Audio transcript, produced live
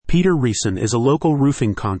Peter Reeson is a local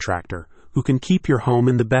roofing contractor who can keep your home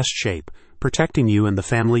in the best shape, protecting you and the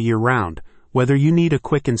family year-round. Whether you need a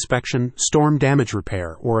quick inspection, storm damage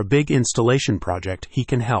repair, or a big installation project, he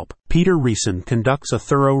can help. Peter Reeson conducts a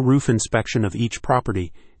thorough roof inspection of each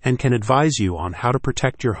property and can advise you on how to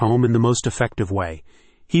protect your home in the most effective way.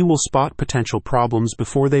 He will spot potential problems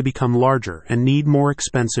before they become larger and need more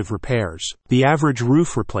expensive repairs. The average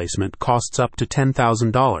roof replacement costs up to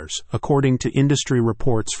 $10,000, according to industry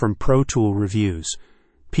reports from Pro Tool Reviews.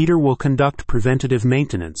 Peter will conduct preventative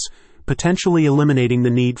maintenance, potentially eliminating the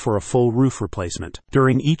need for a full roof replacement.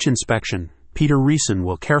 During each inspection, Peter Reeson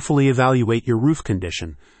will carefully evaluate your roof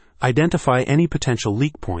condition, identify any potential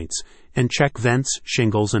leak points, and check vents,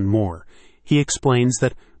 shingles, and more. He explains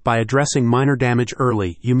that by addressing minor damage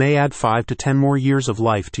early, you may add 5 to 10 more years of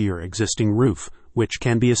life to your existing roof, which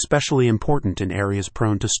can be especially important in areas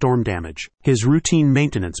prone to storm damage. His routine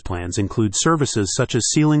maintenance plans include services such as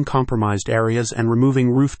sealing compromised areas and removing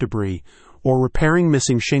roof debris, or repairing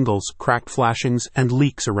missing shingles, cracked flashings, and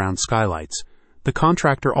leaks around skylights. The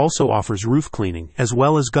contractor also offers roof cleaning, as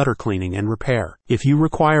well as gutter cleaning and repair. If you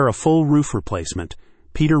require a full roof replacement,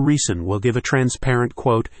 Peter Reeson will give a transparent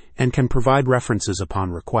quote and can provide references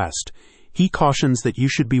upon request. He cautions that you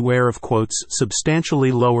should beware of quotes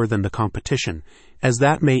substantially lower than the competition, as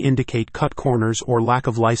that may indicate cut corners or lack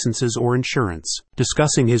of licenses or insurance.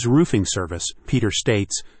 Discussing his roofing service, Peter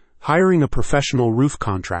states, "Hiring a professional roof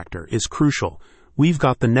contractor is crucial. We've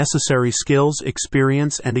got the necessary skills,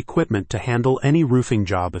 experience, and equipment to handle any roofing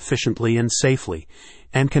job efficiently and safely,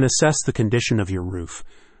 and can assess the condition of your roof,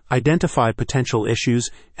 identify potential issues,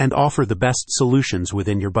 and offer the best solutions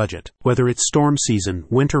within your budget. Whether it's storm season,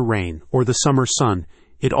 winter rain, or the summer sun,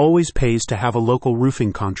 it always pays to have a local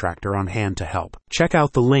roofing contractor on hand to help." Check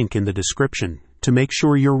out the link in the description to make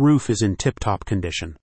sure your roof is in tip-top condition.